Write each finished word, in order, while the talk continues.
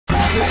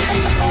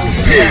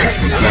Yeah,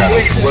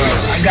 well,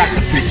 I got the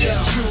picture.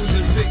 Choose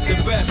and pick the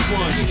best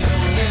one.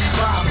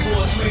 5,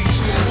 4, 3, 2,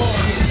 1.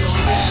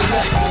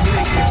 Select and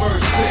make your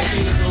first pick.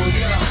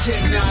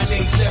 10,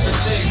 9, 8, 7,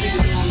 6.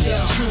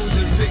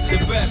 Choose and pick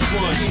the best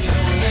one.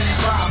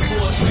 5,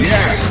 4, 3, 2, 1.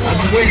 Yeah, I've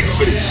been waiting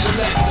for this.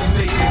 Select and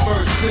make your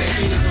first pick.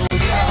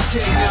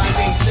 10,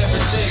 9, 8, 7,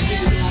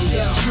 6.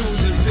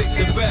 Choose and pick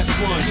the best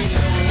one.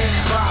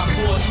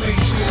 5, 4, 3,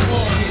 2,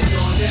 1.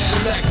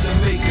 Select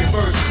and make your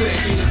first pick.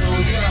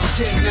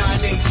 10, 9,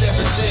 8,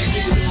 7,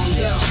 6.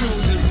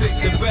 Choose and pick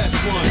the best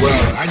one.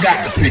 Well, I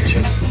got the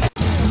picture.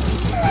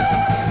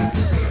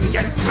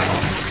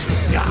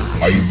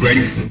 Are you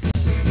ready?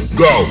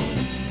 Go!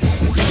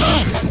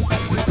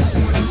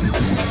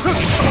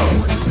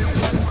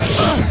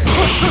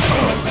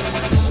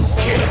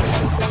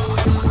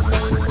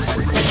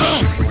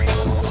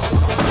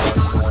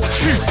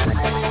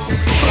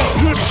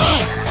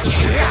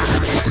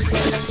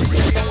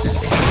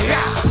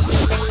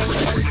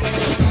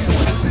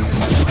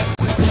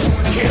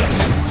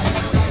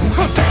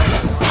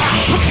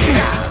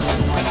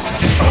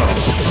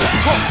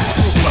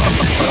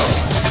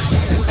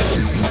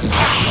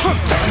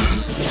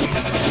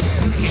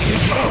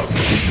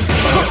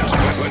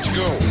 Let's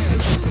go.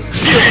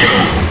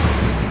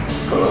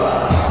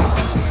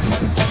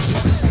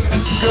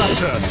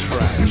 Gutter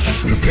trash.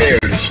 Prepare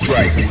to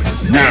strike.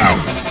 Now!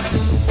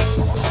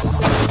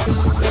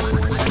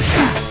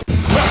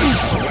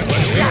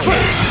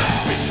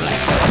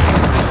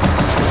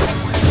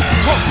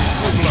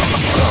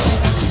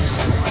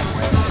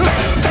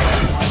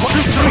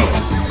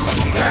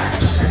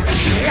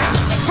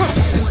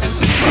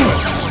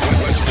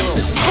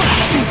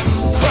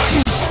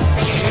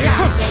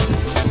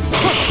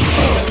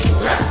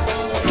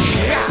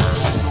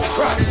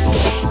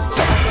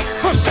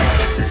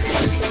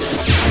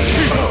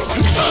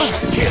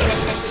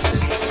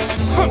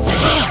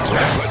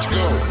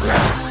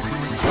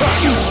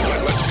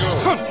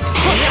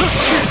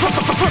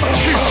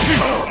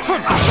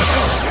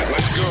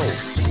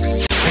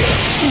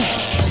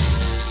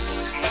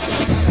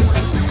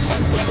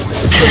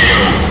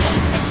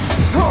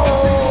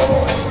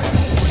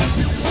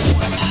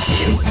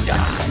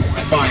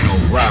 Final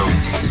round.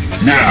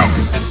 Now!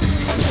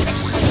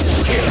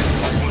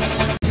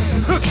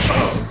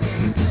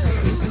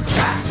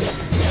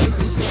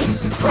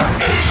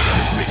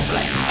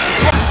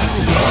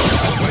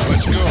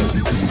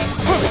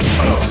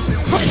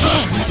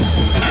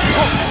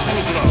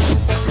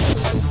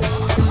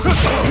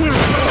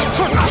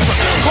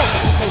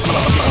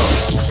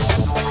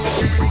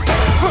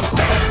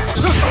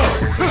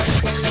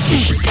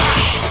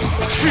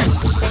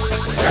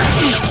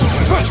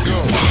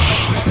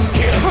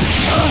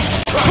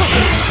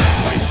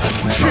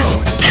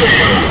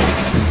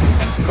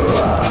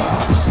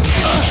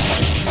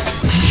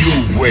 You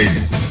win.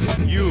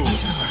 You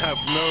have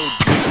no...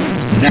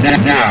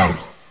 Now,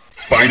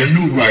 find a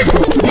new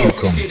rival.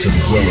 Welcome to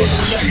the world of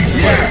Street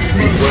Fighter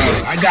 3. Well,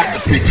 I got to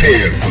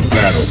prepare for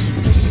battle.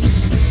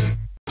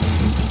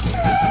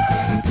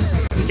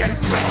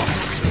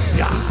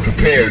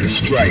 Prepare to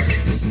strike.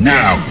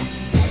 Now!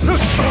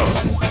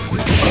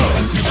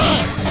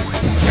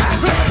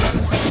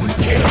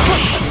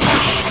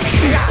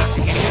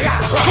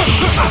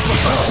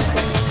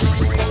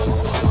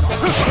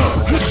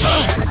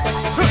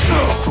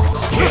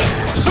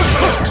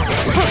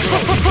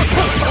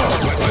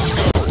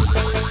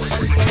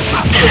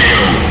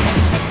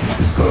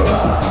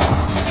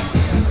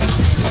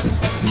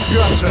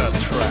 Gutter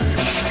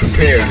trash.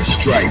 Prepare to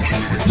strike.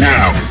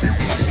 Now!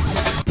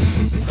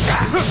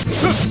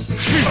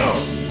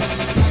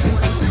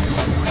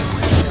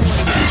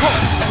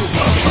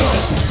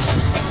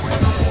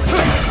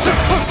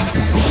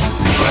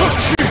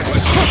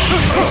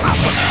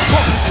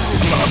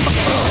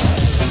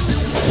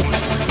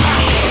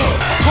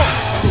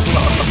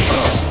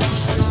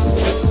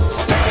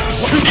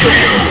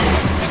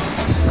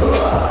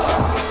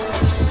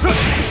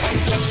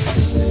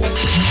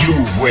 You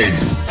win.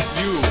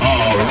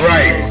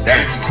 Alright,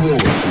 that's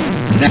cool.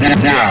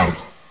 Now,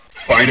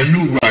 find a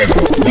new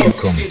rival.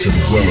 Welcome to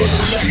the world of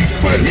Street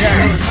Fighter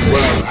 3.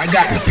 Well, I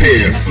got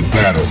prepared for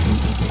battle.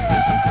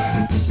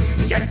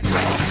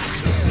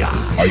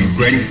 Are you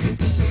ready?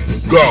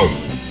 Go!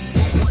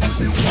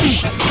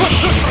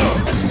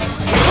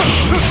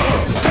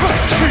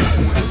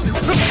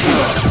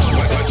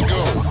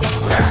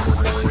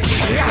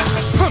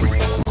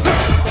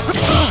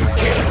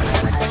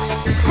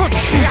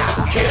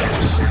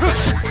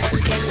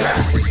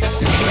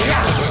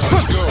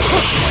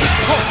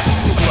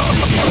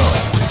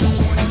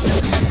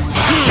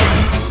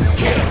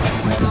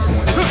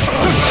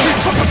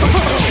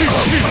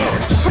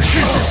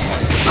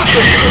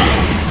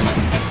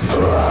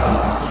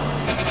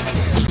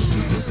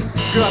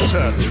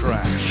 Gutter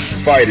trash.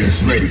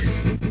 Fighters ready.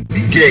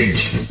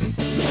 Engage.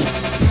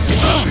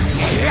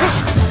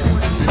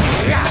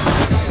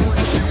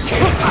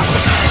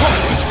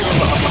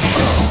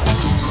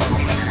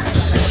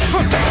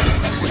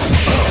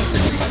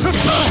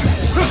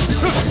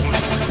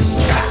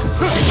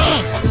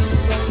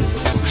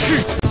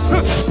 Shoot.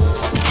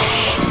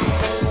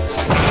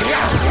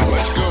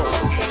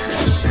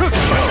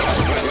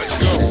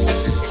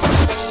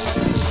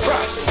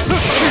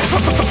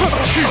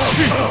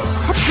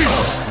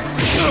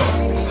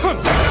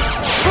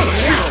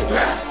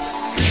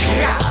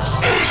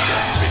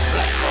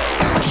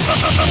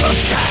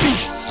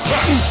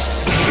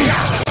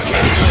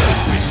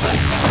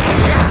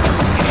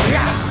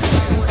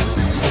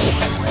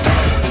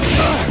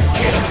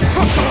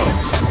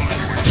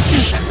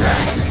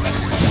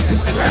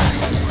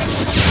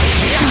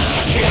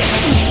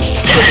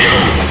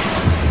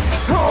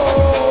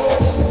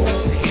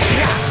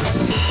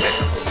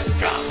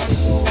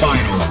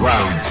 Final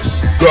round.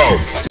 Go.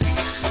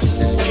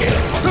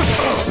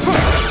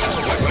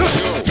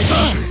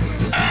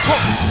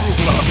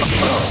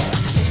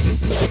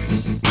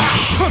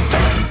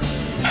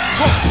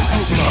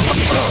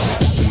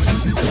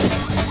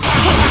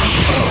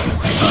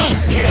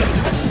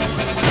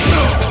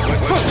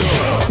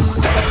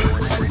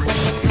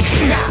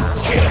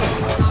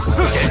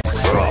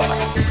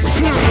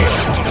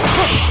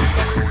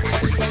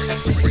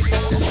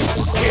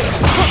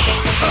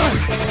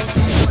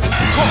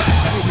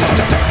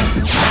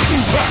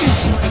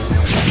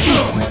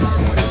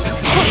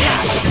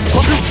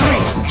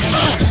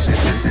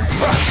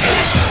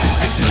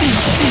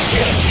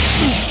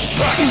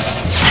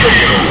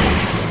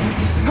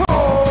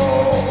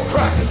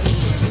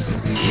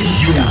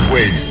 You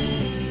win.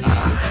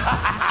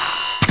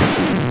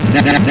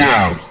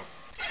 Now,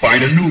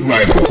 find a new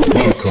rival.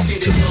 Welcome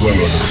to the world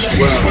of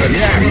street fighting.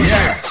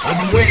 Yeah, on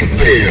the way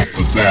there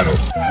for battle.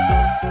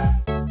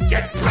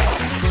 Get ready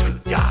to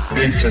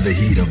die. Into the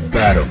heat of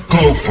battle.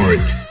 Go for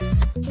it.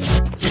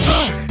 Let's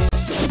go.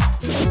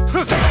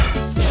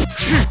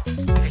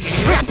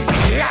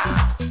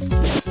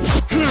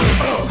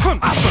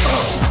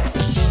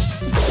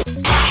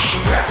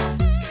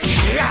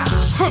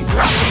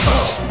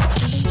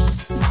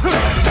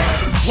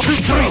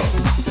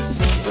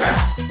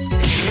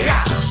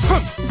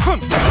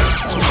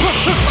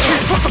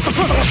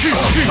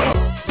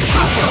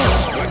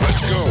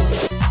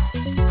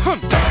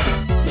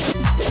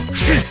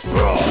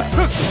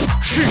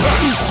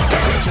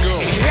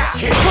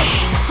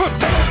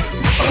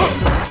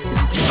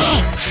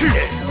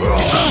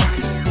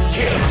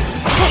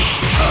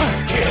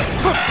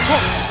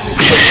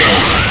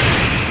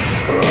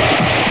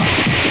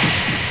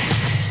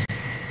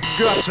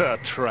 Gutter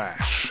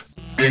trash.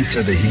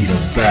 Into the heat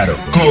of battle.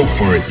 Go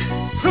for it.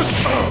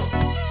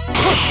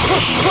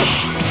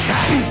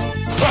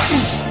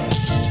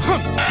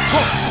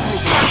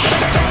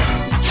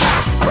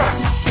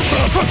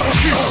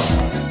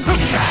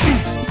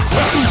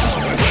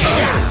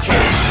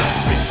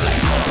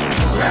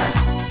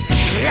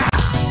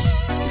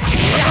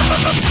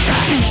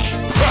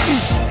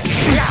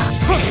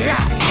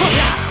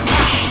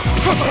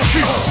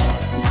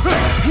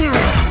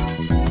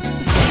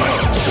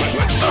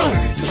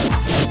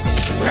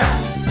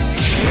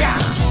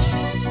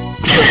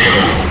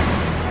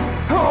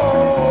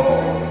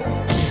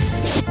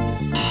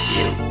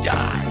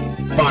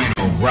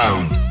 Final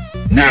round.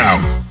 Now.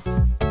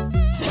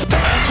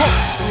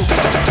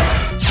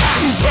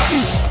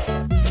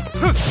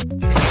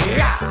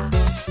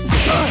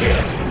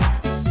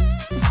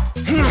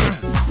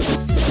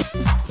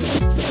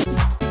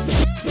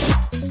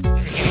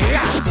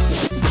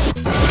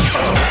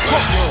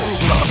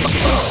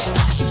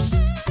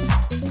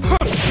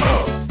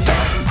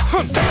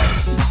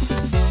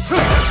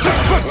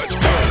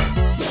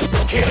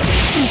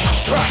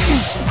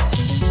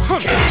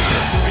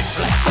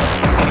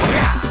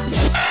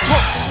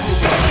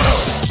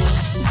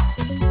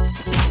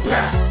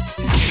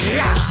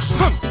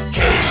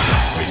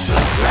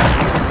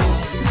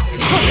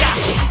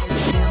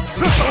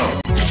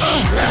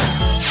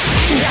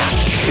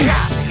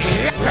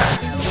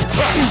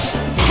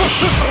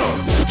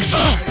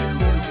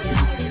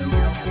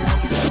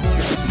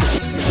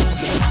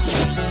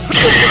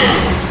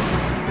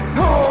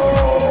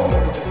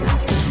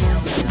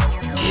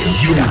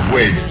 You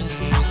win.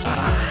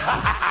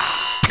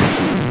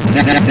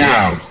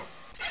 Now,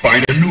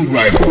 find a new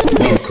rival.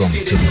 Welcome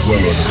to the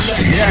world of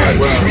street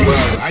fighting.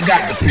 Well, I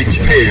got the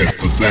picture. Prepared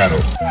for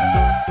battle.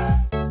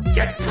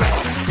 Get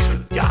ready to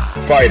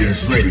die.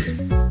 Fighters ready.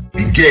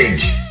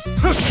 Engage.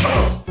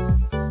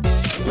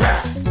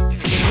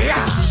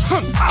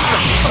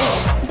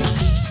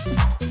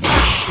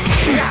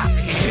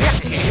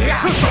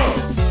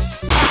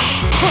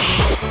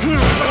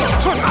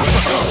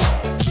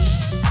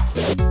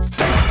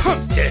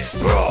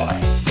 Destroy.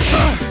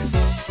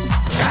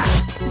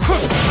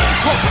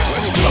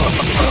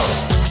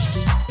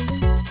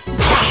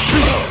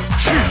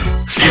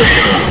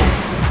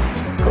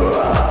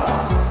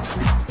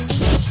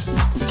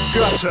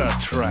 Gutter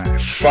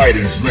trash.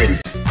 Fighters ready.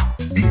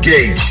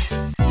 Engage.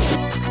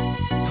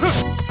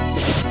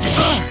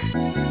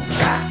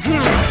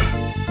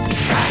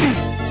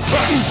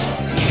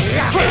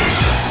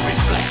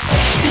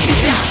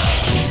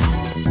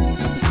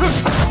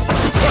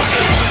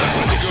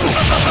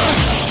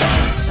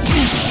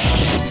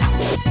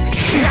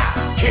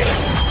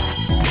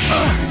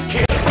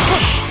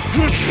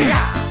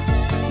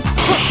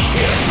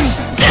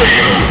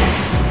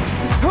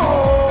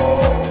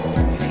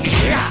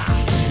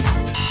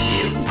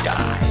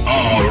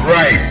 All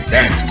right,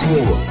 that's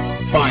cool.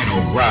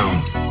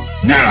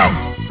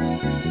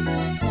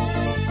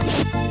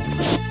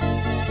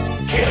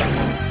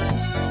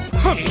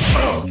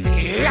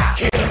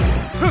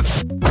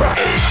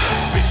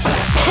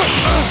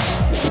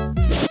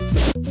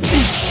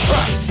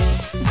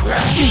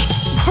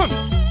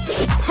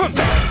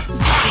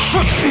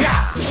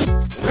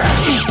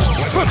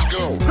 Let's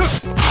go.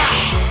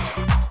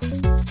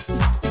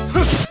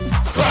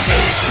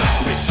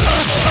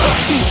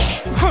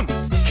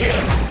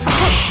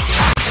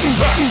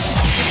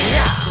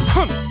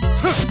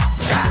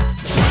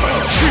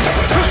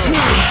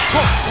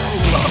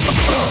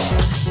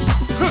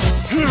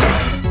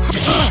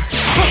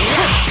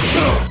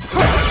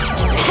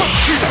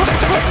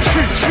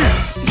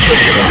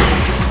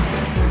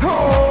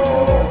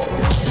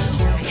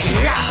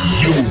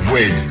 You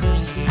win.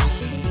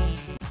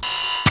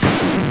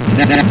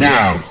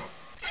 Now,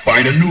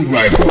 find a new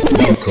rival.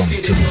 Welcome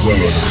to the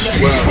world of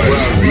Street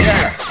Fighter.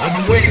 Yeah,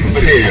 I'm waiting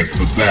prepared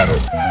for battle.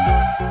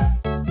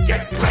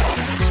 Get ready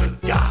to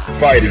die.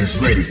 Fighters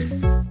ready.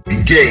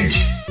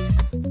 Engage.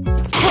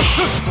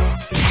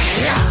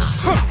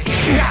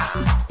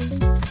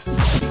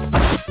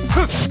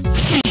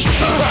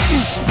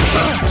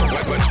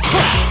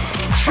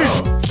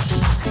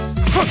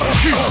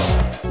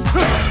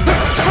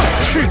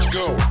 Let's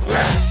go.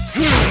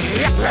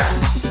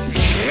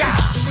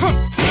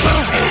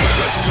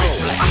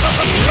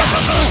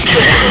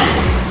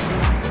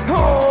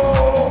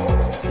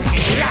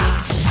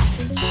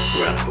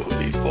 Tremble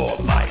before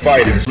my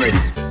Fighters ready.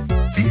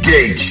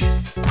 Engage.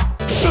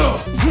 Let's go.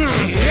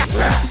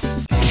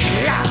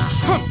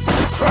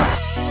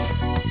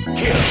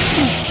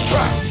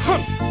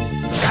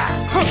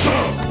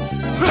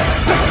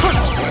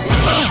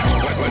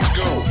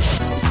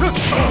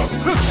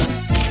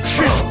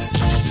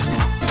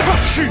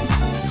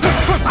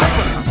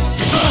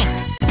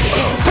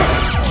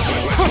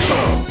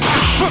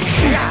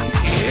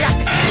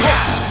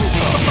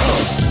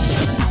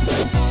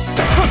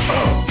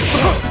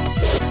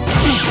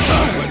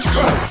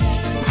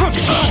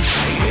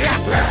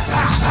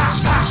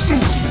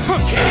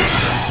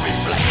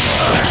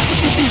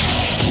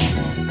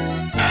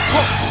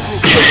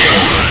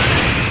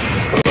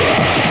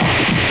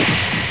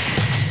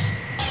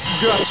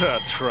 Gutter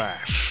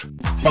trash.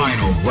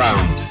 Final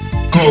round.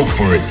 Go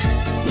for it.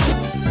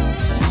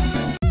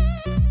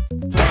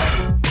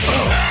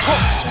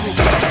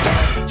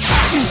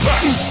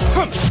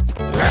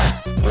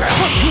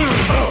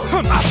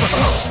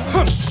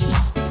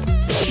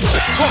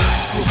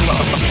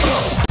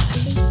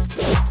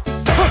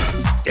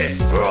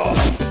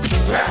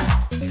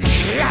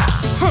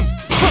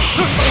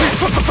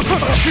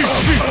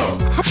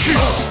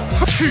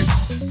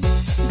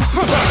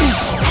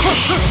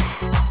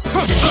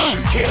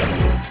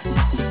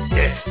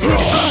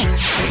 destroy.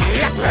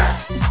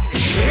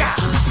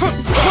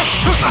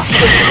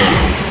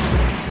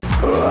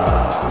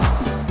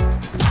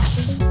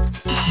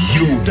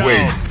 You Down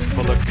win.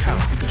 for the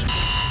count.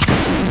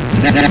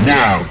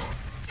 Now,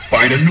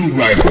 find a new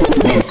rival.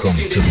 Welcome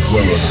to the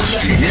world of the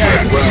street.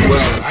 Yeah,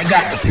 well, I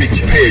got the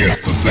picture. Prepare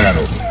for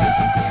battle.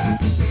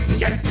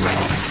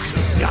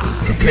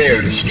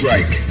 Prepare to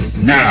strike.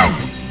 Now.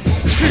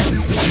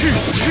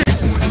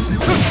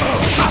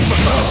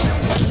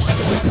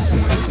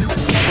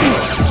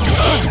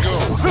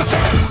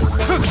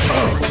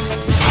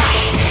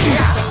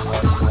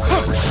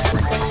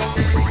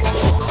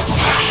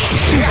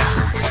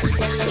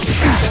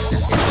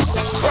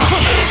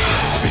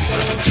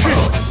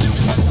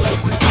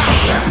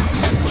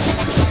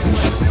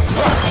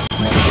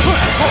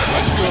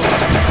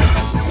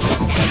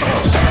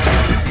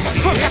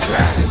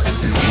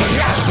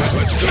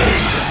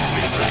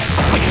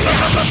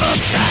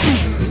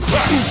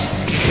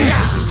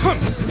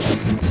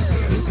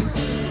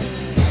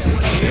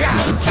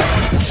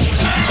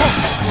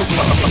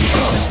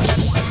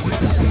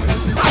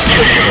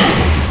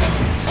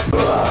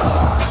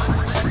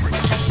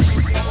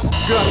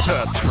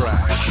 Gutter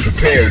trash.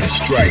 Prepare to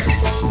strike.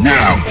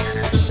 Now.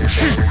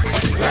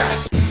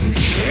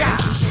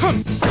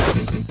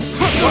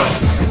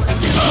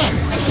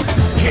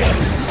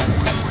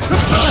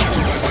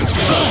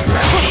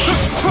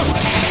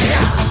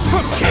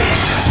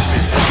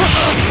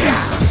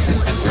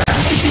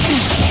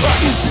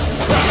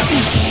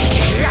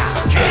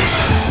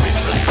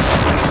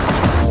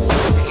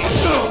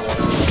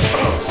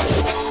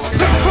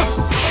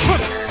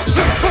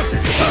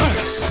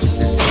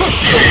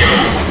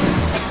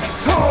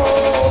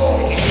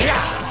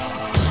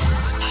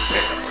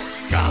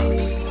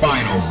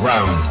 Final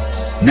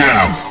round.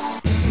 Now.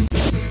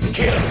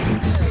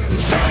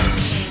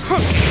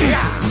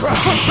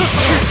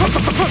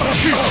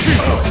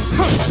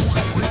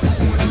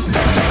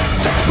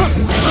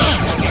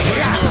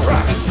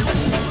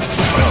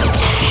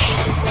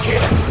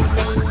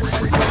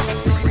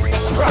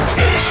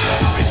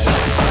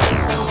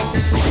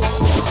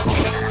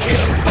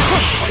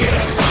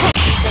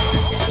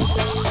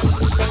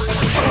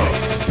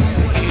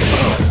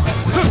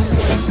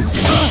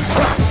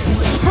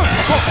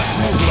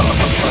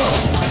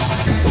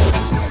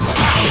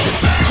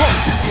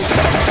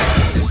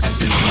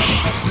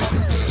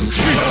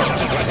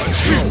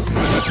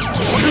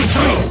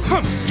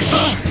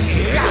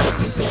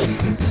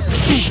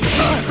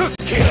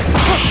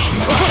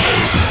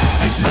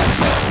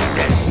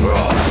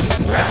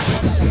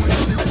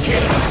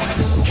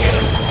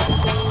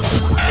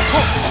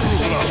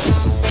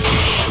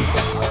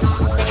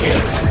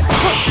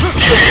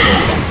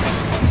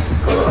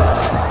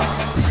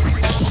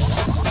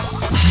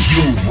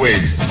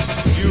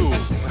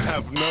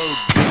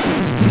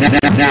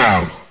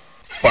 Now,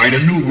 find a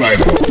new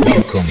rival.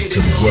 Welcome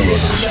to the world of the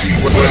street.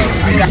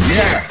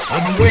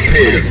 I'm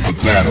prepared for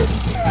battle.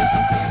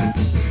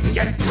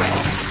 Get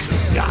ready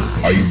to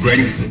die. Are you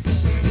ready?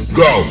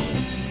 Go!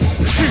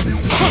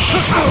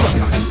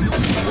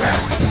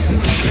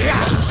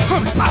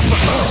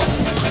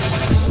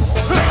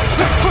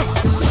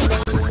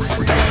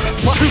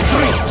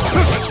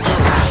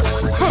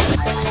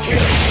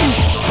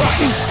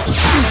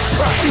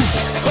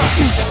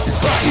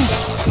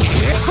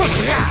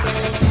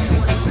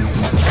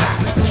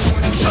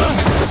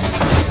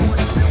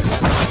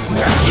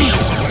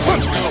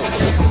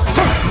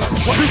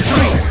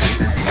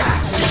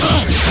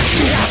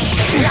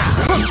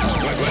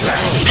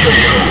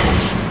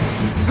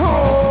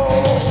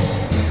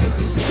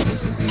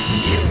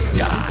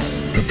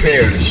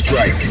 Prepare to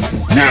strike.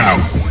 Now!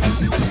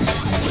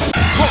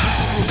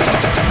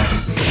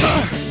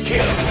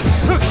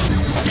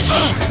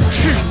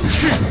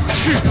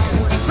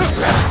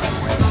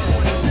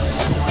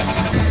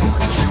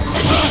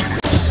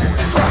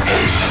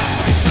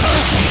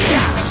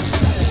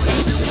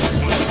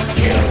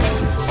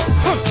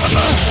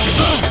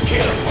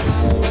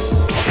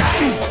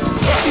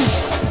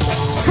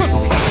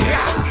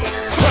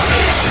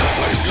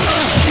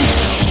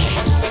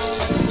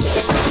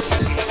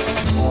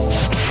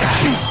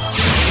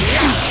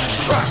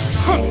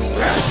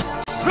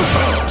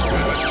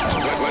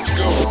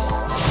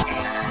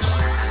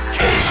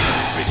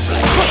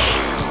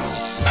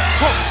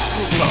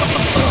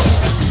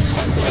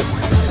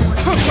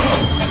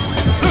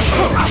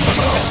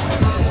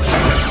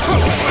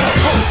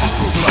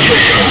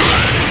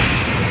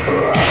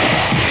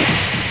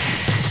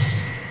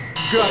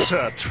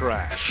 Gutter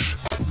trash.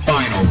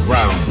 Final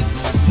round.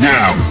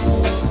 Now!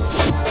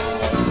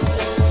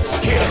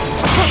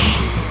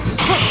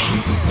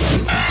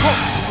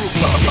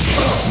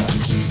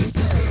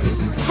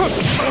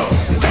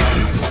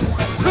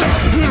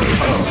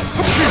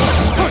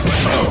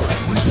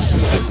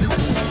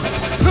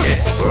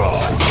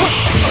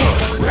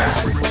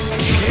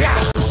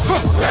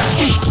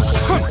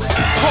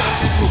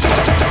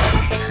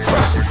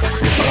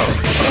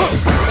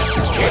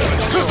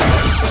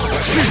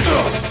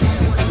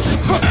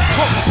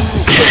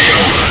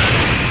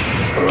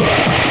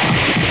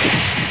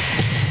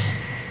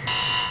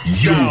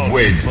 You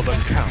win. For the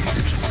count.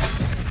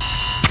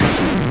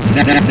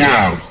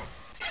 Now,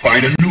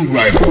 find a new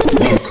rival.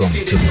 Welcome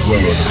to the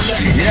world of the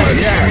street.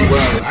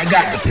 Well, I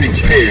got the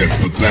pitch prepared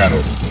for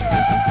battle.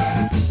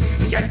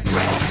 Get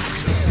ready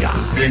to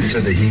die. Into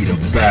the heat of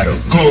battle.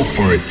 Go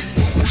for it.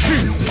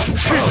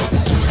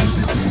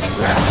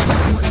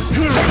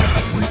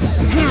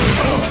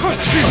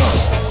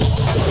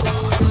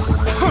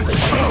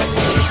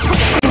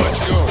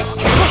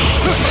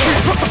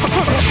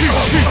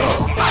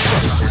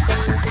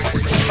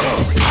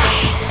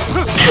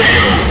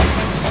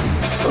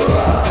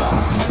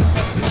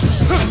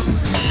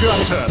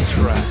 Gutter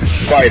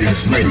trash.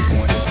 Fighters ready.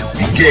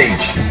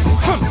 Engage.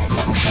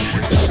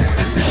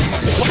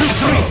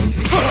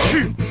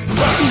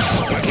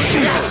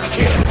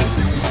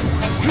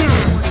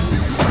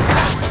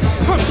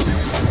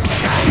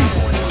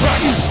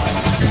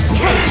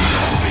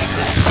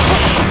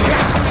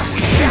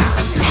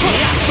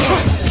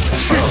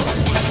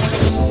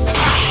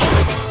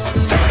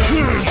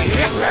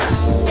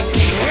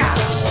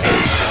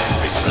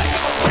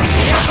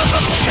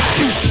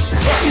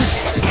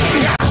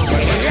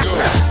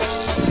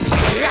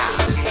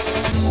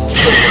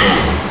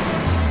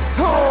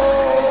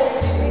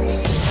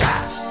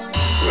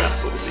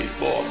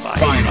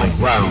 Final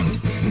round.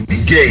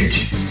 Engage.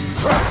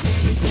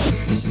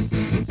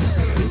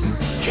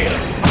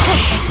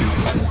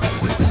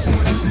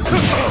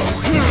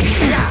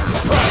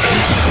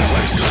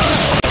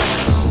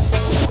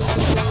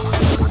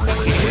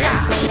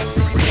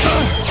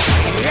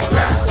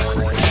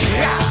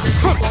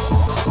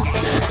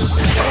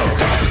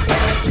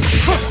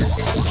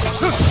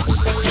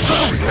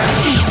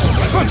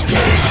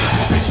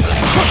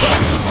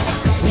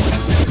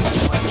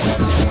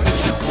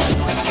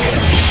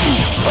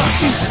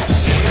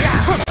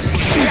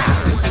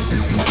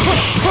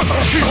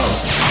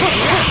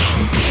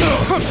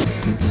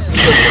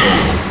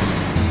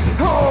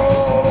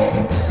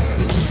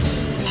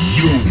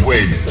 You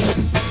win.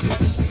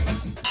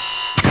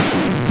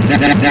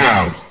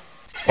 Now,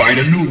 find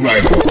a new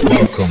rival.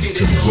 Welcome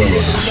to the world of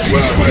the street.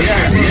 Well,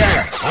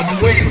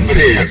 I'm waiting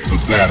there for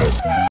battle.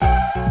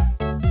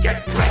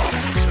 Get ready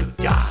to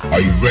die. Are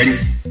you ready?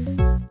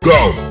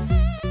 Go!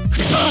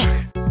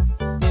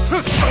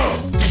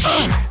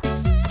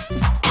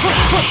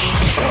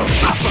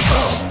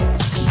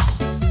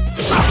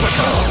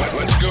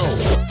 Let's go.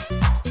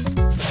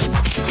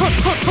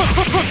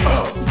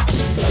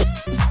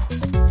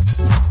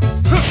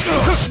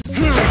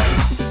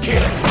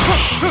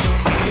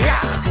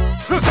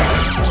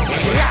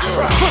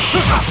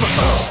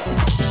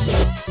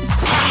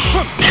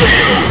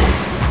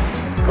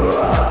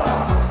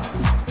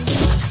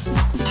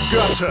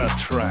 Gutter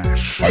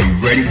trash. Are you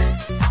ready?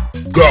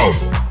 Go!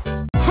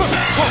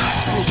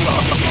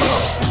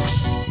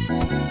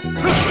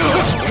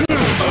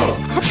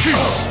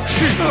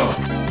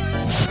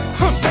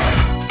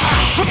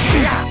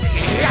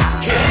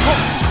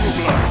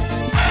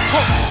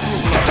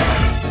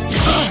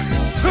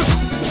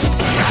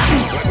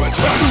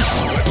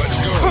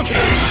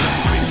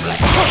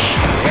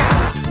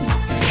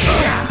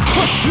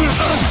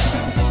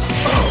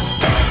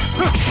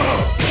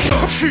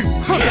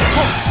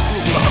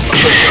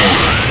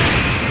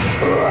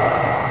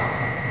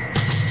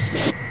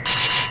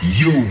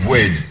 You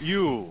win.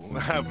 You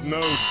have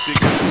no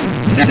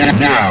dignity.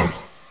 Now,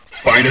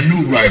 find a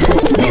new rival.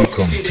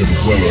 Welcome to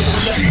the world of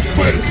Street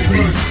Fighter 3.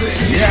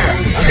 Yeah,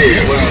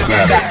 hey, well,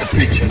 I got the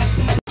picture.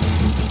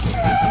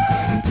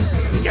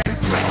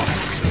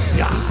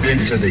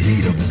 Into the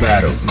heat of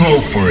battle. Go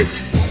for it.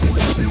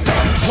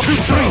 1, 2,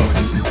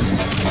 3.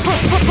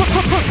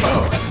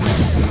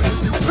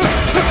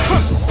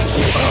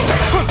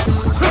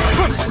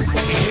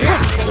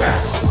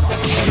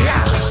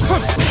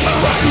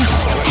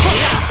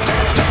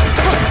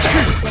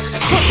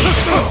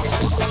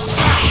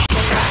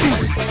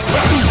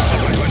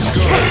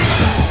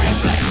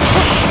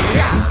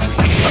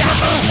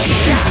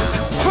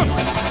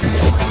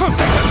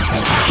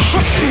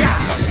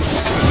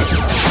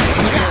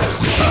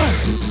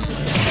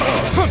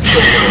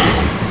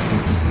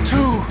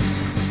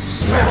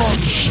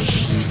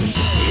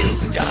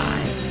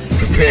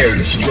 Prepare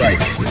to strike.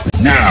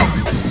 Now.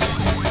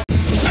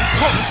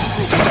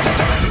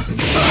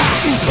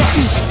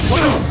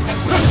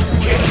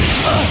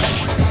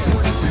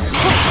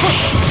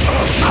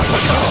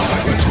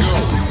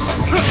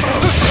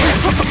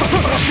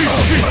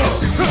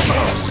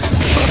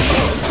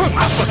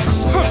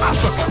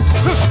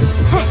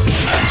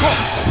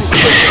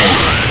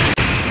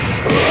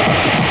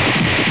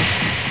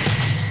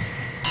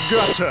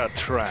 Gutter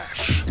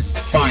trash.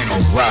 Final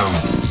round.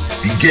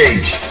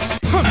 Engage.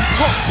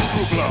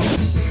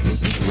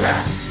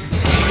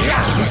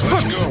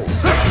 Let's go.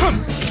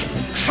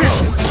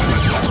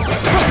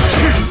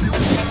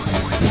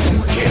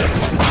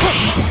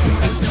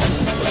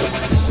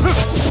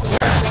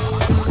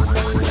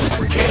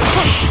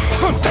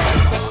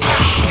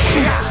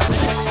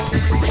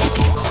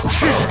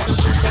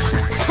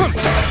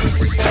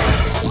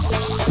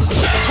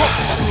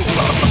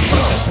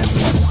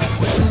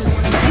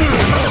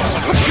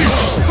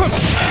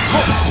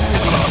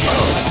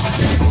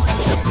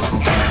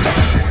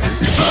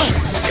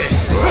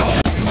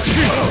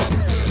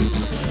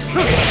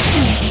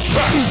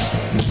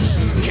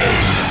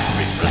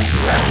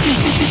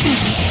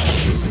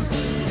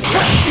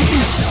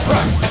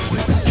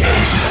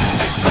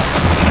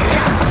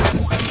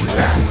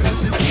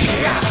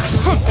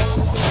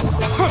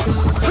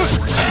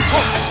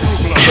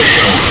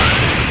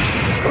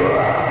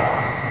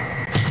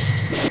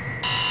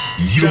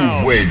 You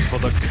win. For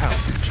the count.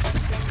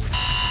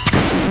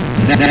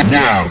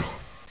 Now,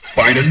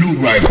 find a new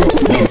rival.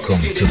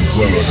 Welcome to the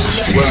world of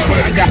Street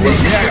Fighter 3.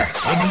 Yeah,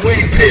 I'm way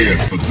prepared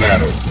for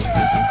battle.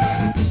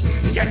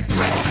 Get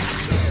ready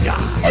to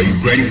die. Are you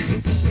ready?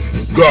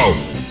 Go!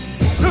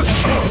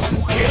 Let's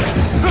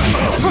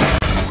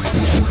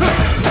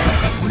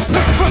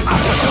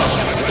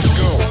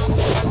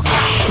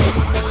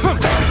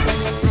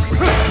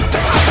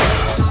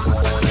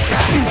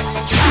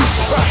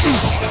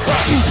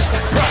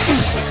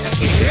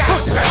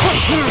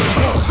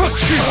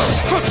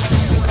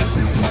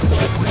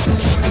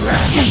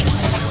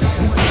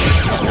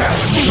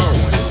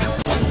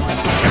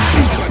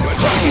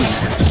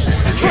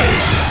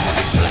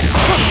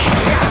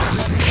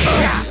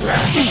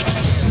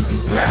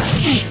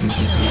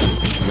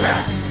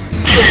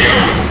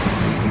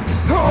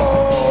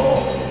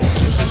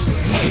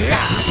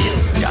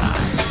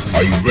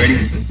Are you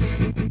ready?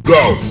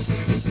 Go!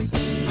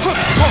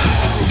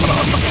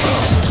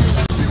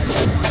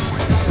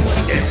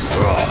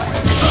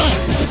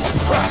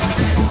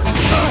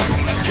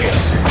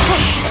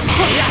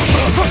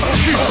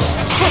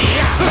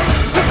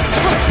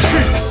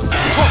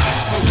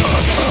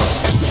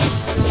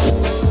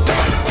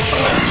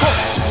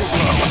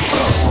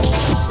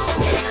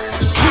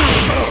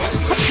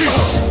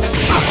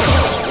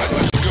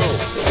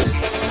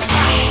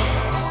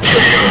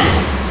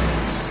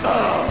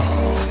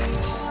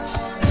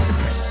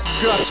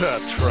 gutter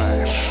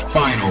trash.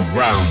 Final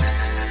round.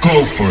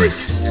 Go for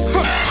it.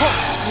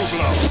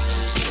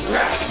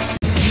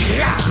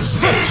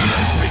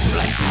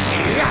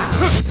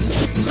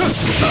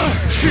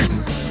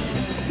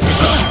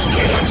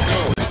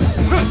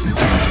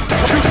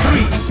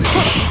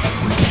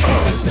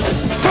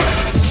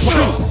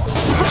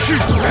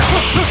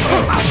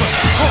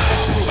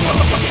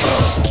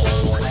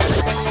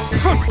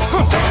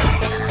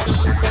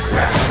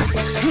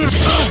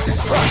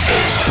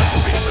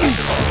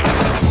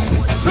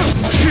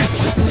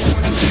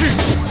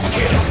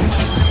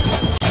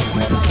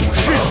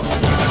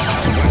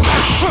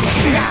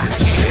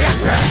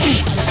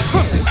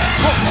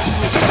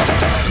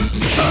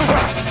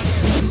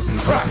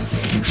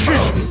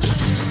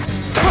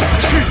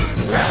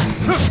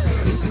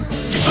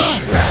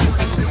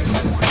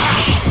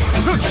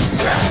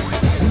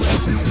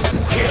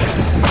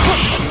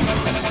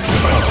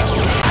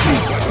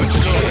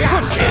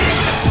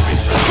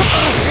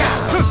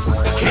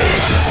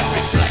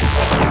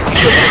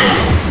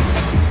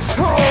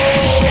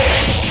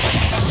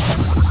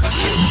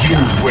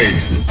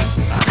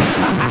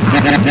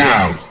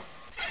 Now,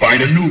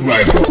 find a new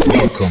rival.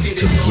 Welcome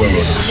to the world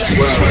of street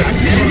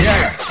fighting.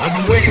 Yeah, I've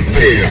been waiting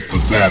for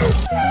battle.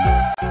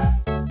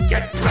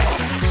 Get ready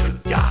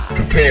to die.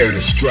 Prepare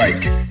to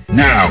strike.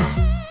 Now.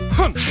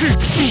 Let's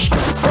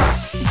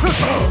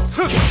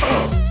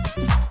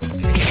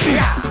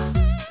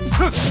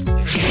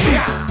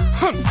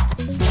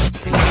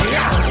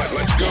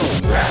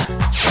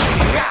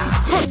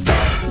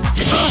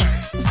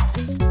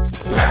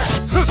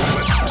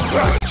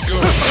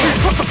go.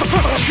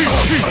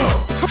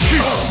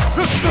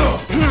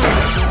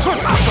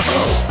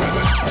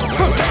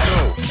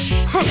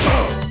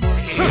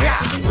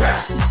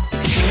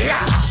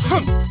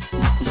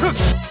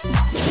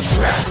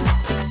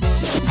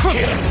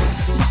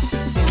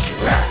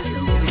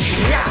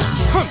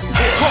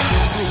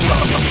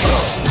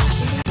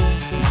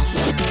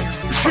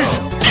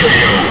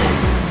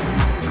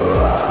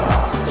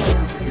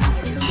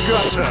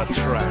 Gutter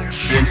trash.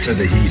 Into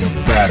the heat of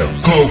battle.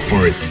 Go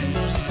for it.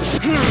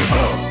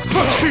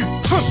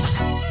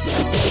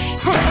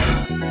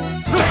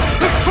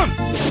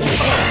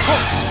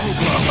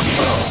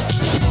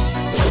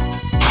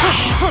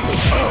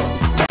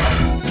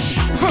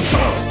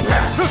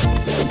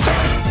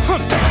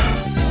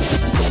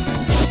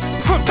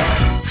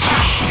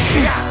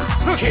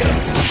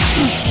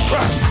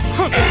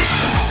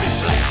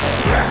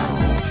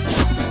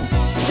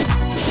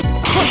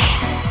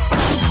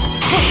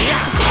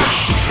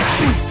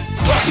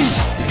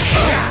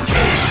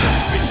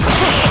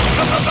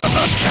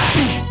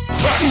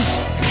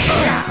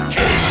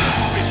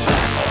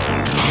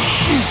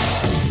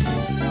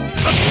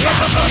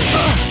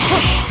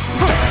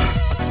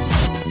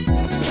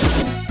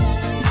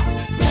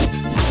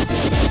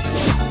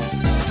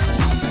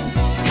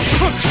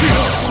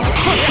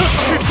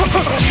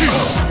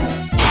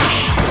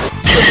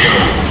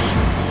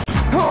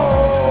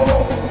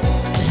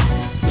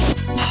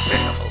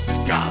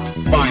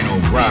 Final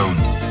round.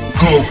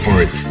 Go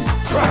for it.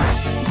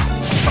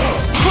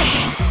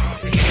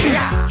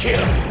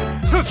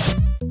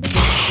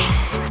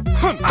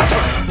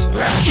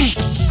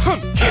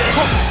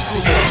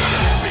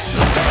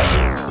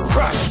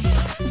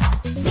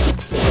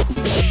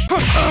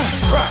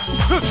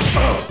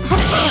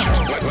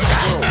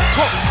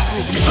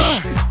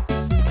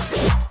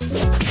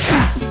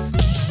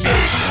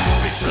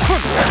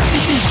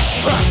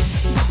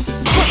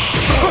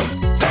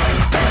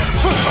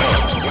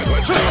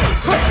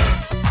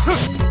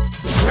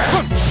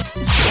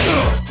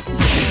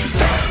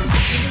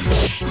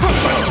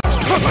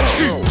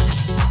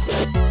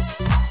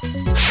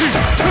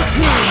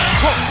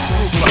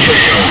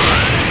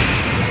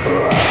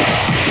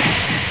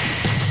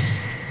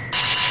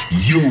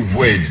 You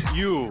win.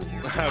 You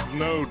have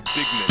no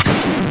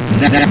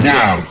dignity.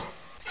 Now,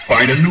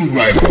 find a new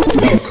rival.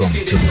 Welcome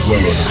to the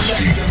world of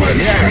street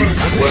fighting.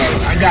 Yeah,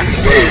 well, I got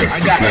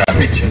the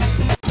picture.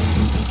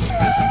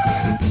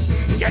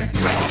 Get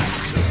ready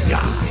to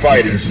die.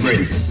 Fighters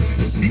ready.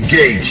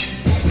 Engage.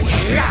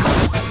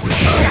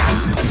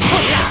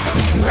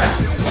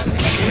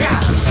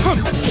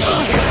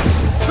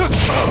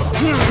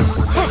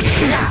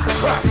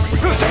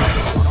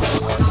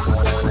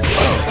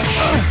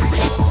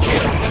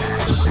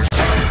 Let's go.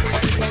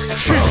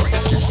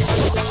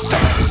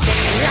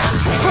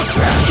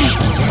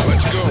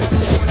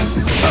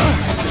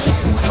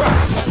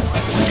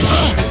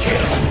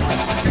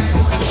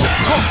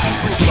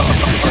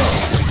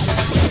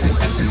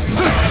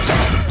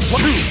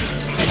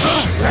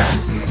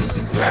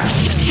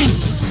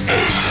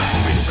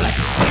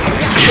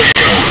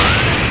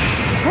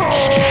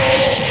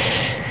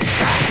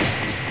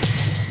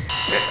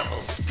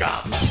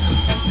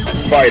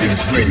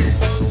 Fighters ready.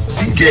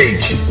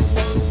 Engage.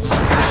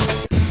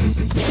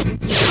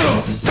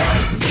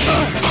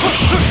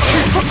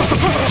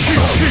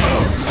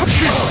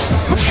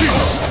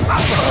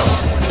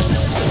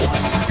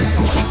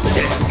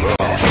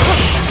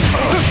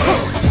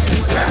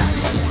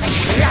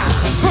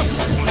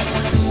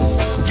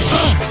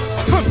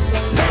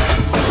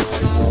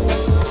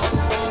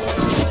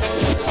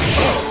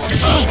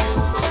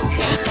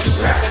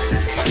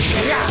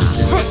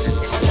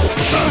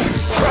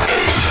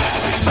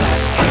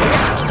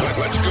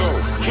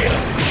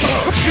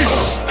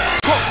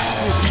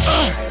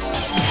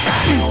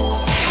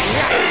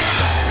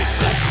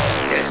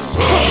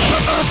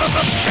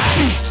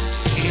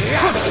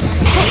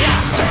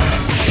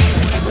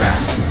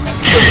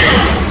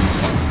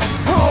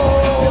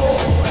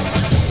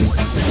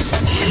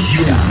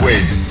 You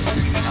win.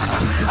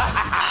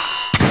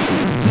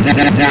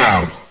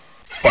 Now,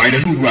 find a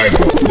new rival.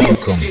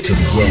 Welcome to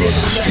the world of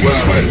street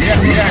fighting.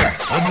 Yeah,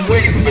 I've been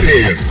waiting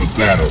for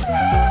battle.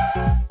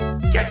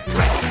 Get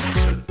ready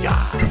to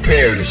die.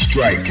 Prepare to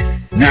strike.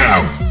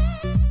 Now.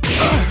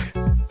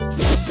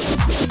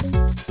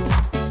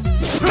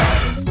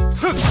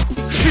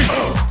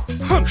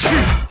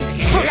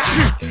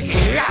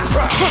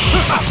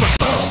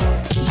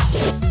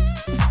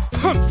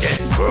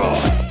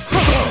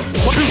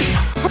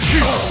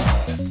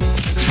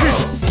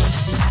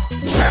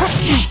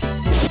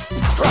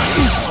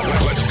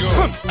 Let's go.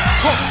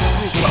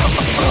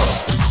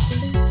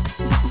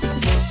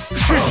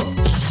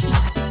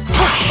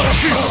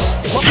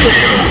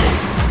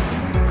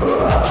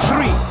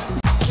 Three.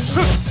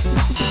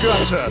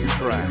 Gutter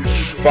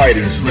trash.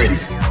 Fighters ready.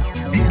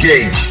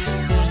 Engage.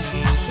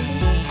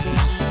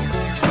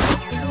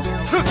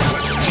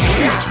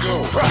 Let's go.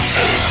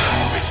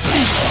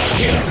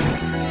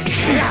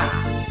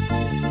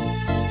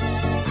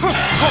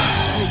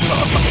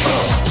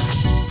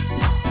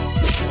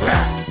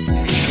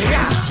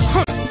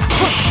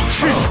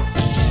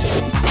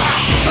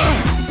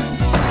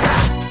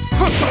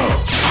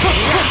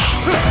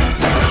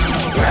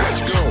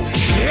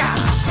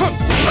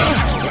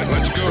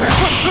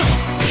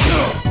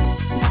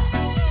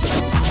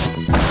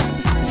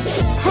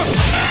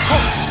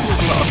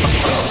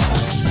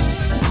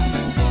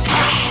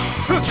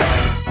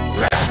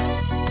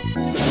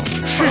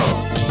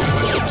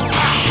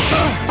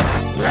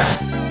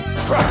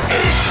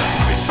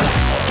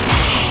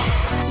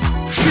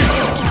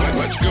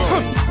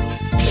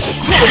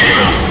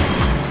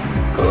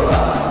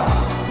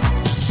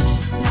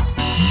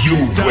 You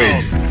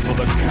win. For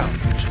the count.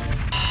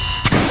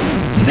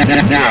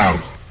 Now,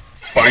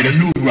 find a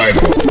new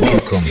rival.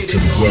 Welcome to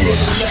the world of the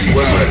street.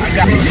 Well, I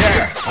got it.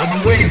 Yeah,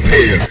 I'm waiting.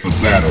 Prepare for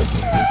battle.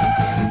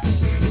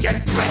 Get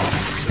ready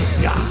to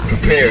die.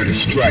 Prepare to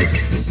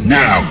strike.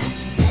 Now.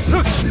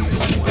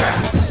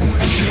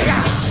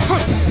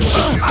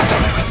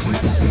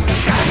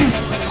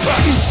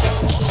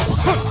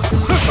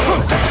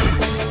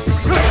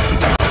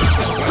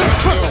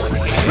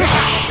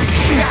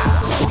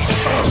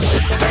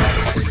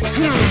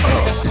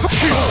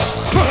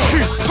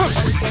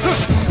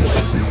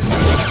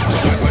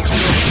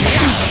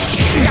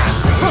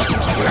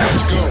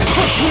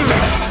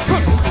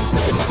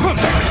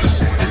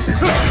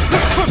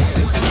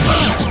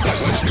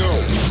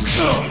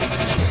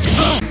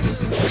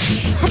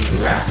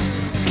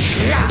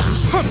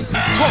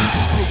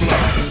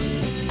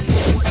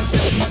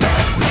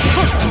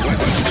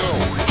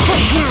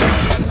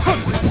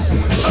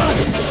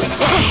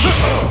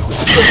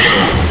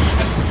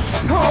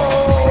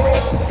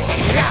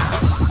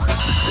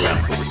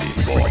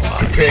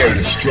 Prepare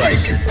to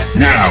strike.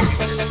 Now.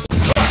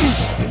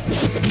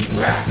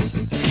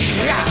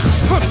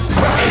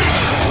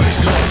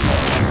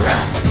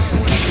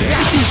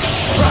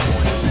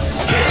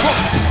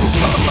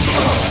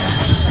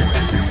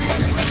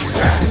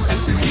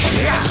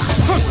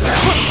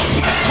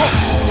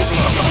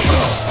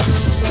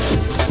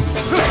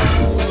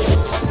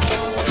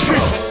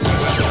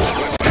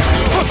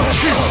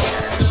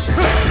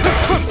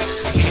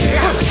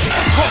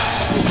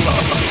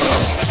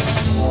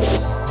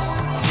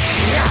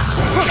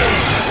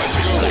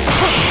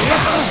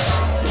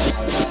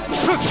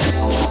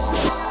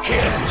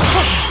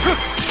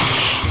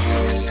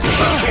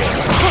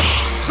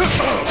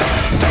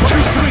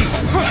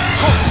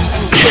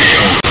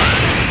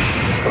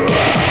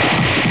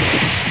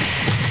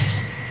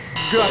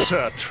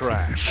 Gutter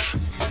trash.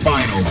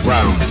 Final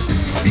round.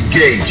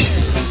 Engage.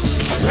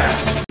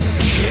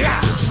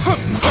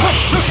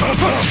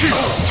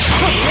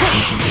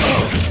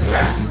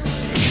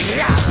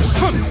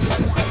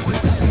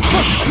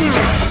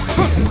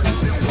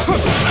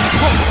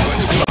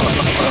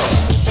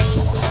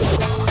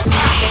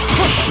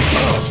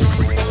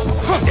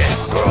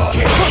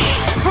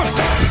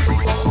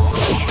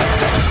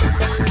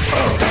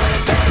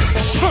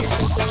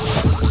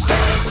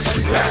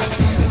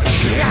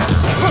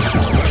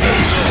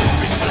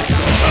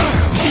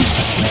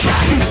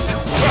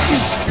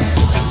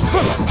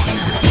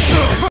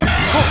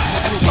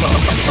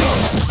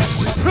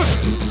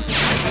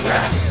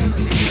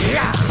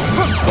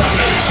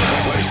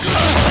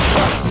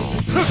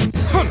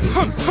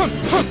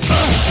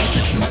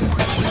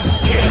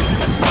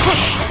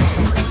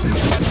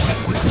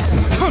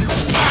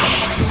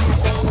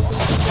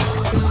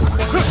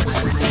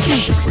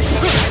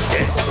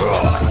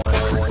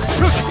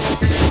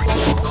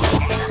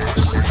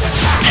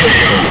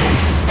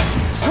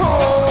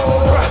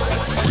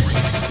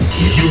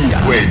 You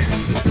win.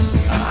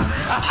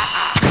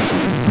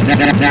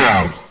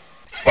 Now,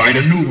 find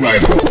a new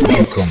rival.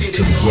 Welcome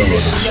to the world of the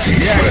street.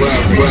 Yeah,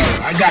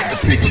 well, I got the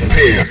picture.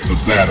 Prepare for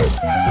battle.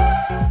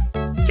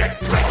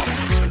 Get ready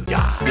to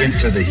die.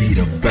 Into the heat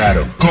of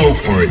battle. Go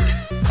for it.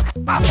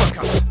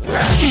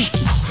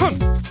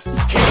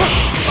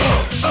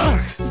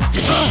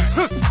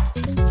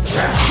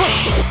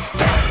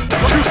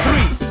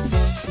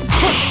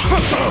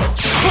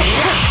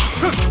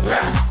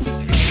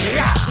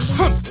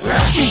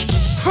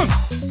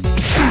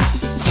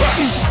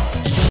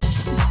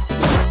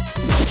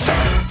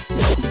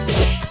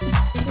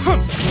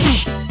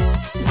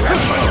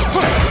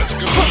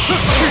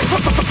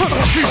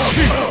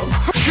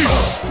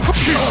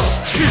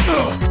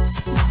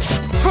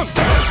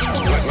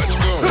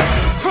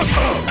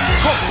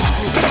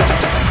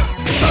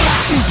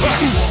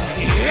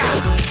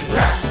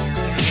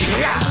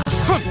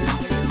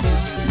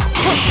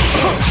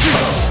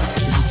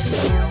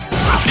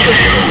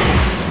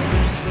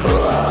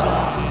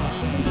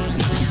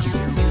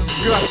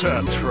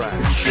 Gutter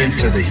trash.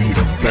 Into the heat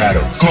of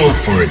battle. Go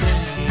for it.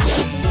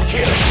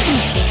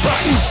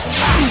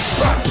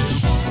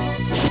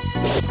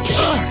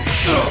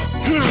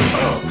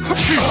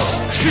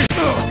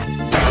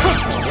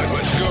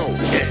 Let's go.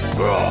 Get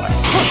broad.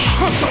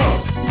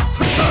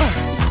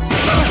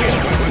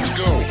 Let's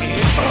go.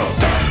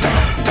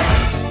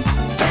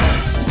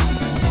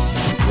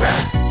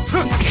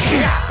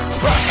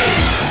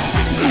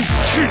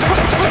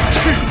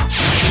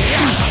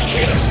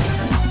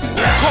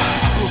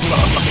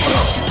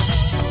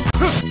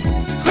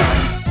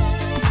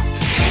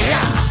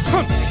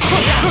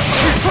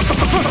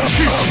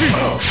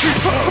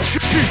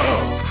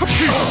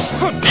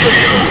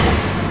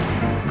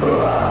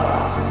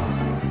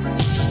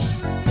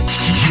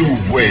 You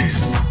win.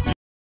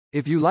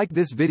 If you like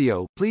this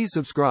video, please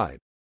subscribe.